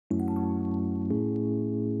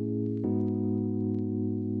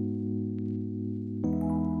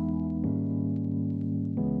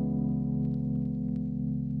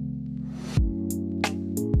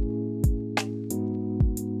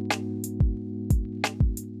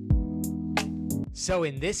So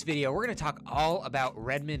in this video, we're gonna talk all about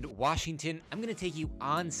Redmond, Washington. I'm gonna take you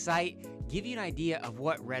on site, give you an idea of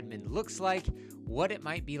what Redmond looks like, what it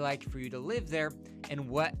might be like for you to live there, and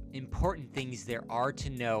what important things there are to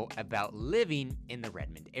know about living in the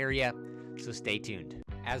Redmond area. So stay tuned.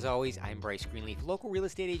 As always, I'm Bryce Greenleaf, local real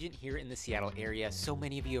estate agent here in the Seattle area. So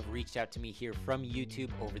many of you have reached out to me here from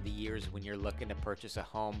YouTube over the years when you're looking to purchase a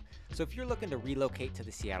home. So if you're looking to relocate to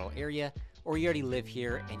the Seattle area, or you already live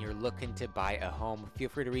here and you're looking to buy a home, feel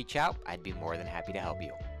free to reach out. I'd be more than happy to help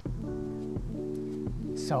you.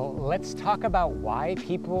 So let's talk about why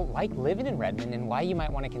people like living in Redmond and why you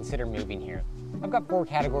might want to consider moving here. I've got 4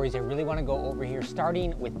 categories I really want to go over here,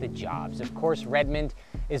 starting with the jobs. Of course, Redmond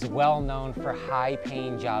is well known for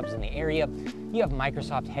high-paying jobs in the area. You have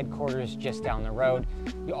Microsoft headquarters just down the road.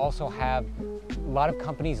 You also have a lot of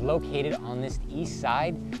companies located on this east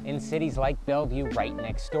side in cities like Bellevue right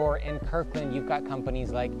next door. In Kirkland, you've got companies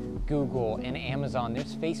like Google and Amazon.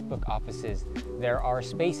 There's Facebook offices. There are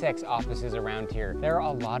SpaceX offices around here. There are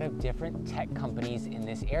a lot of different tech companies in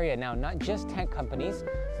this area. Now, not just tech companies,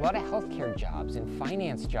 there's a lot of healthcare jobs and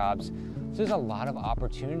finance jobs. So there's a lot of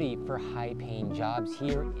opportunity for high-paying jobs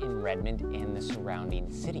here in Redmond and the surrounding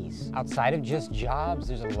cities. Outside of just jobs,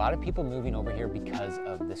 there's a lot of people moving over here because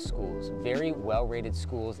of the schools. Very well-rated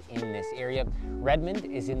schools in this area. Redmond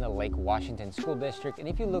is in the Lake Washington School District, and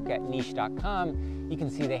if you look at niche.com, you can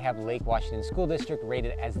see they have Lake Washington School District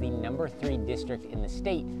rated as the #3 district in the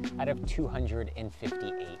state out of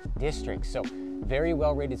 258 districts. So very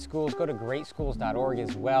well-rated schools. Go to greatschools.org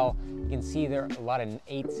as well. You can see there are a lot of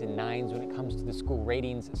 8s and 9s when it comes to the school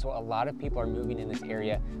ratings. So a lot of people are moving in this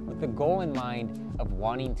area with the goal in mind of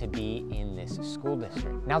wanting to be in this school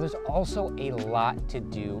district. Now, there's also a lot to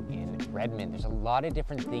do in Redmond. There's a lot of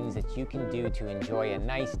different things that you can do to enjoy a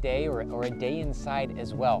nice day or a day inside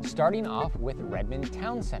as well. Starting off with Redmond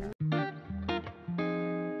Town Center.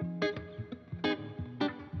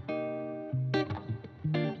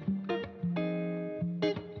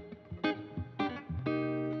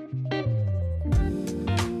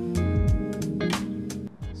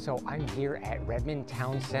 So I'm here at Redmond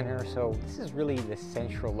Town Center. So this is really the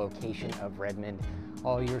central location of Redmond.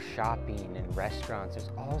 All your shopping and restaurants, there's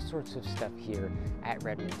all sorts of stuff here at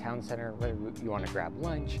Redmond Town Center. Whether you want to grab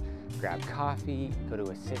lunch, grab coffee, go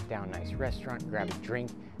to a sit-down nice restaurant, grab a drink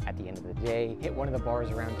at the end of the day, hit one of the bars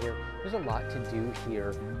around here. There's a lot to do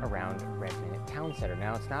here around Redmond Town Center.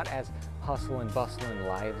 Now, it's not as hustle and bustle and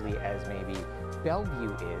lively as maybe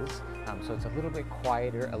Bellevue is, so it's a little bit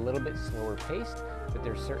quieter, a little bit slower paced, but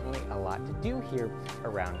there's certainly a lot to do here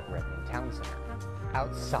around Redmond Town Center.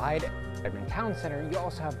 Outside Redmond Town Center, you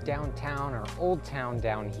also have downtown or Old Town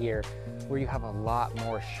down here, where you have a lot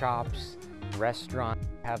more shops, restaurants.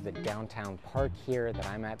 You have the downtown park here that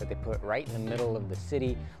I'm at, that they put right in the middle of the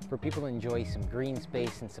city for people to enjoy some green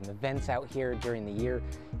space and some events out here during the year.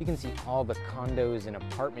 You can see all the condos and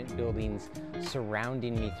apartment buildings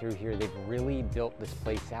surrounding me through here. They've really built this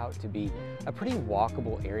place out to be a pretty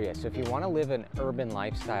walkable area. So if you want to live an urban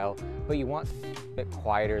lifestyle, but you want a bit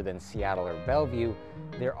quieter than Seattle or Bellevue,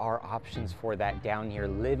 there are options for that down here.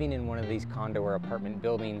 Living in one of these condo or apartment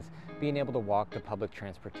buildings, being able to walk to public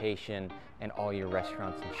transportation and all your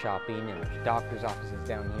restaurants and shopping, and there's doctor's offices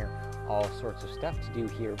down here, all sorts of stuff to do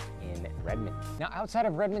here in Redmond. Now, outside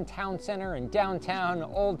of Redmond Town Center and downtown,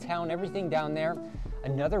 Old Town, everything down there,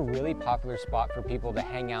 another really popular spot for people to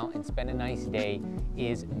hang out and spend a nice day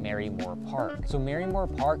is Marymore Park. So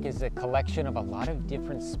Marymore Park is a collection of a lot of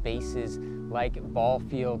different spaces like ball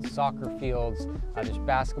fields, soccer fields, there's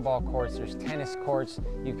basketball courts, there's tennis courts,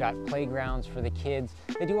 you've got playgrounds for the kids.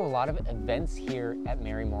 They do a lot of events here at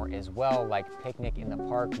Marymore as well, like picnic in the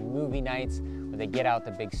park, movie nights, where they get out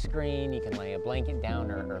the big screen, you can lay a blanket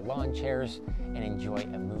down or lawn chairs and enjoy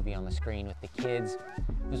a movie on the screen with the kids.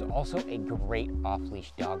 There's also a great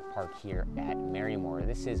off-leash dog park here at Marymore.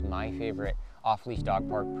 This is my favorite off-leash dog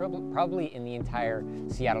park, probably in the entire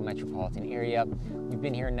Seattle metropolitan area. We've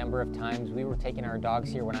been here a number of times. We were taking our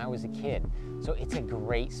dogs here when I was a kid. So it's a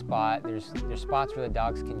great spot. There's spots where the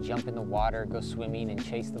dogs can jump in the water, go swimming and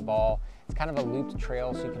chase the ball. It's kind of a looped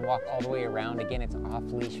trail, so you can walk all the way around. Again, it's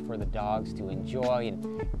off-leash for the dogs to enjoy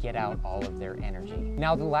and get out all of their energy.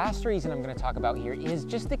 Now, the last reason I'm going to talk about here is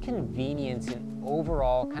just the convenience and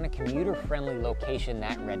overall kind of commuter-friendly location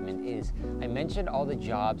that Redmond is. I mentioned all the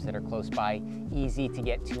jobs that are close by, easy to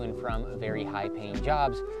get to and from, very high-paying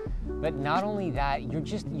jobs. But not only that,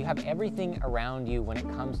 you have everything around you when it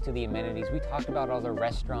comes to the amenities. We talked about all the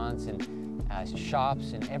restaurants and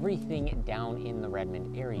shops and everything down in the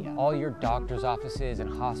Redmond area. All your doctor's offices and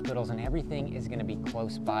hospitals and everything is going to be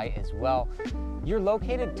close by as well. You're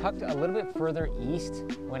located tucked a little bit further east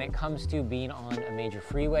when it comes to being on a major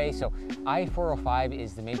freeway. So I-405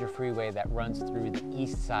 is the major freeway that runs through the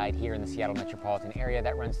east side here in the Seattle metropolitan area.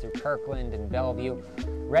 That runs through Kirkland and Bellevue.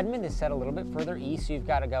 Redmond is set a little bit further east, so you've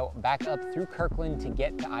got to go back up through Kirkland to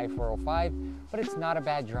get to I-405, but it's not a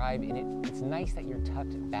bad drive, and it's nice that you're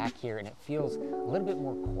tucked back here, and it feels a little bit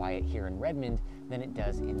more quiet here in Redmond than it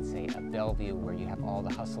does in, say, a Bellevue, where you have all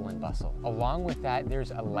the hustle and bustle. Along with that,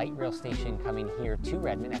 there's a light rail station coming here to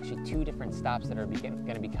Redmond, actually 2 different stops that are going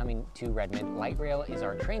to be coming to Redmond. Light rail is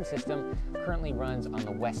our train system, currently runs on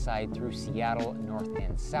the west side through Seattle, north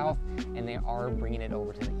and south, and they are bringing it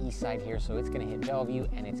over to the east side here, so it's going to hit Bellevue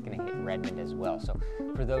and it's going to hit Redmond as well. So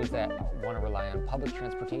for those that want to rely on public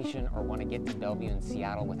transportation or want to get to Bellevue and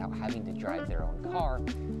Seattle without having to drive their own car,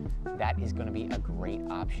 that is going to be a great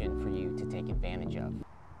option for you to take advantage of.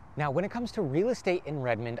 Now, when it comes to real estate in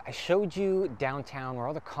Redmond, I showed you downtown where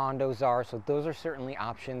all the condos are, so those are certainly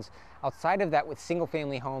options. Outside of that, with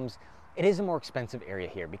single-family homes, it is a more expensive area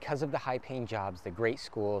here because of the high-paying jobs, the great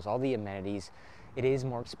schools, all the amenities. It is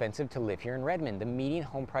more expensive to live here in Redmond. The median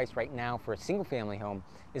home price right now for a single-family home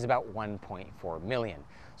is about $1.4 million.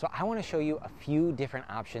 So I want to show you a few different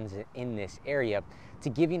options in this area to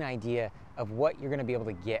give you an idea of what you're going to be able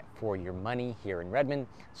to get for your money here in Redmond.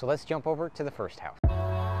 So let's jump over to the first house.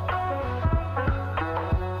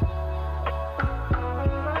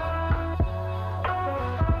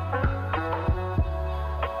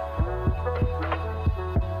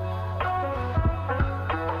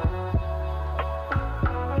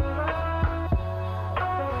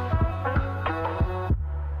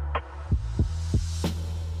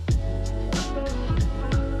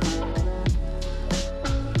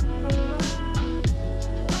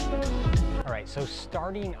 So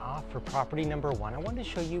starting off for property number 1, I wanted to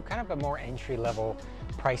show you kind of a more entry-level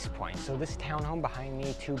price point. So this townhome behind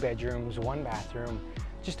me, 2 bedrooms, 1 bathroom,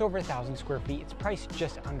 just over 1,000 square feet. It's priced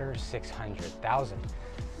just under $600,000.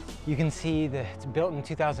 You can see that it's built in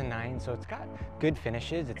 2009, so it's got good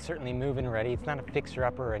finishes. It's certainly move-in ready. It's not a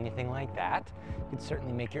fixer-upper or anything like that. You could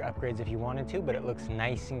certainly make your upgrades if you wanted to, but it looks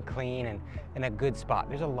nice and clean and in a good spot.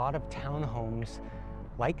 There's a lot of townhomes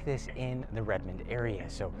like this in the Redmond area.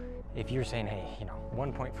 So if you're saying, hey, you know,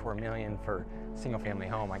 1.4 million for a single family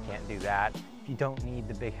home, I can't do that. If you don't need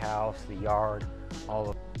the big house, the yard,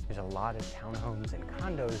 there's a lot of townhomes and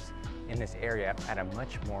condos in this area at a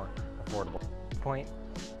much more affordable point.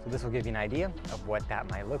 So this will give you an idea of what that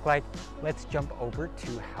might look like. Let's jump over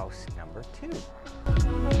to house number 2.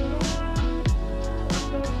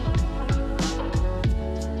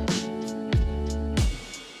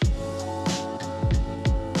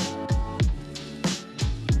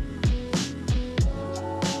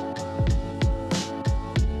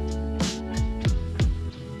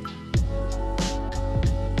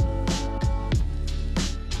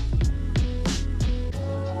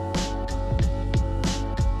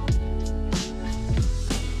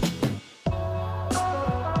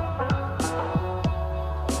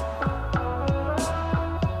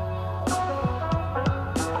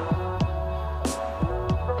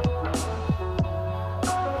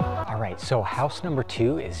 So house number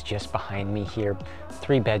 2 is just behind me here,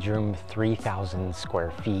 3 bedroom, 3,000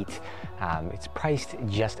 square feet. It's priced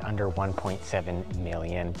just under 1.7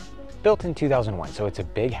 million. Built in 2001, so it's a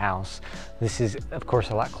big house. This is, of course,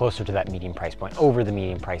 a lot closer to that median price point, over the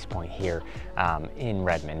median price point here in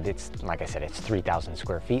Redmond. It's, like I said, it's 3,000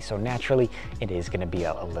 square feet, so naturally it is gonna be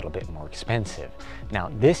a little bit more expensive. Now,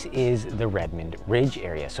 this is the Redmond Ridge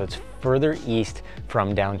area, so it's further east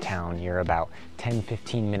from downtown. You're about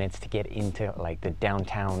 10-15 minutes to get into like the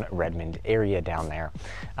downtown Redmond area down there.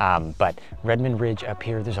 But Redmond Ridge up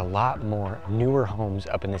here, there's a lot more newer homes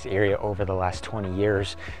up in this area over the last 20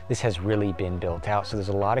 years. This has really been built out. So there's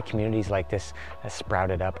a lot of communities like this that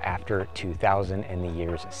sprouted up after 2000 and the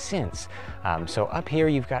years since. So up here,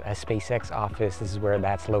 you've got a SpaceX office. This is where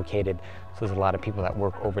that's located. So there's a lot of people that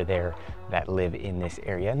work over there that live in this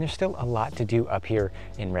area. And there's still a lot to do up here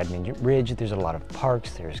in Redmond Ridge. There's a lot of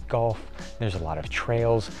parks, there's golf, there's a lot of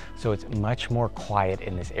trails. So it's much more quiet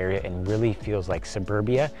in this area and really feels like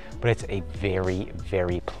suburbia, but it's a very,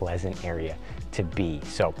 very pleasant area to be.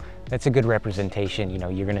 So that's a good representation. You know,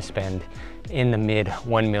 you're gonna spend in the mid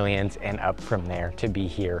 1 millions and up from there to be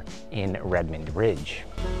here in Redmond Ridge.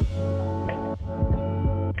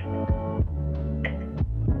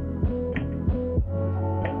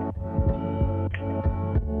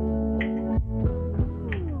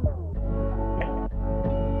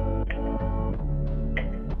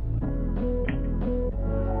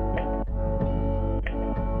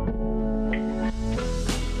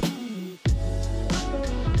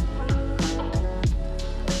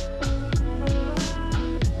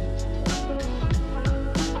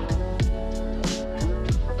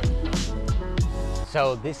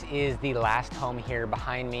 So this is the last home here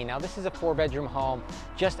behind me. Now this is a 4-bedroom home,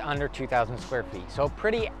 just under 2,000 square feet. So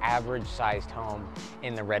pretty average sized home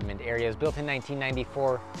in the Redmond area. It was built in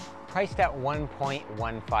 1994, priced at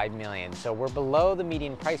 1.15 million. So we're below the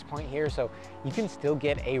median price point here. So you can still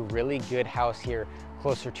get a really good house here,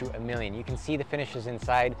 closer to $1 million. You can see the finishes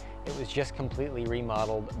inside. It was just completely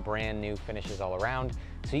remodeled, brand new finishes all around.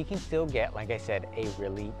 So you can still get, like I said, a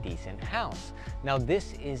really decent house. Now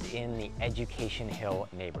this is in the Education Hill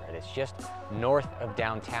neighborhood. It's just north of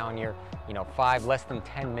downtown. You're, less than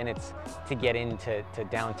 10 minutes to get into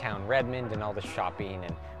downtown Redmond and all the shopping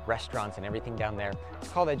and restaurants and everything down there. It's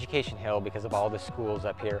called Education Hill because of all the schools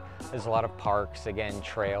up here. There's a lot of parks, again,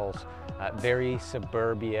 trails, very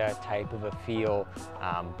suburbia type of a feel,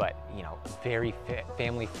 but very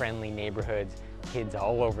family-friendly neighborhoods, kids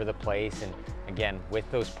all over the place. And again, with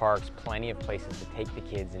those parks, plenty of places to take the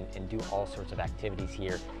kids and do all sorts of activities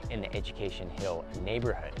here in the Education Hill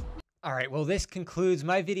neighborhood. All right, well, this concludes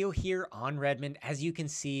my video here on Redmond. As you can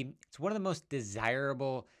see, it's one of the most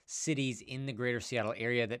desirable cities in the greater Seattle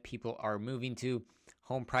area that people are moving to.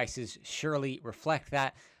 Home prices surely reflect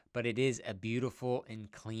that, but it is a beautiful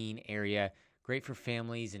and clean area, great for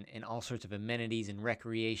families and all sorts of amenities and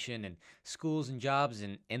recreation and schools and jobs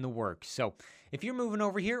and the work. So if you're moving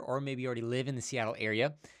over here, or maybe you already live in the Seattle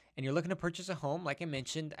area, and you're looking to purchase a home, like I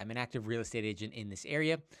mentioned, I'm an active real estate agent in this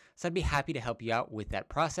area, so I'd be happy to help you out with that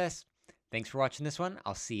process. Thanks for watching this one.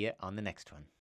 I'll see you on the next one.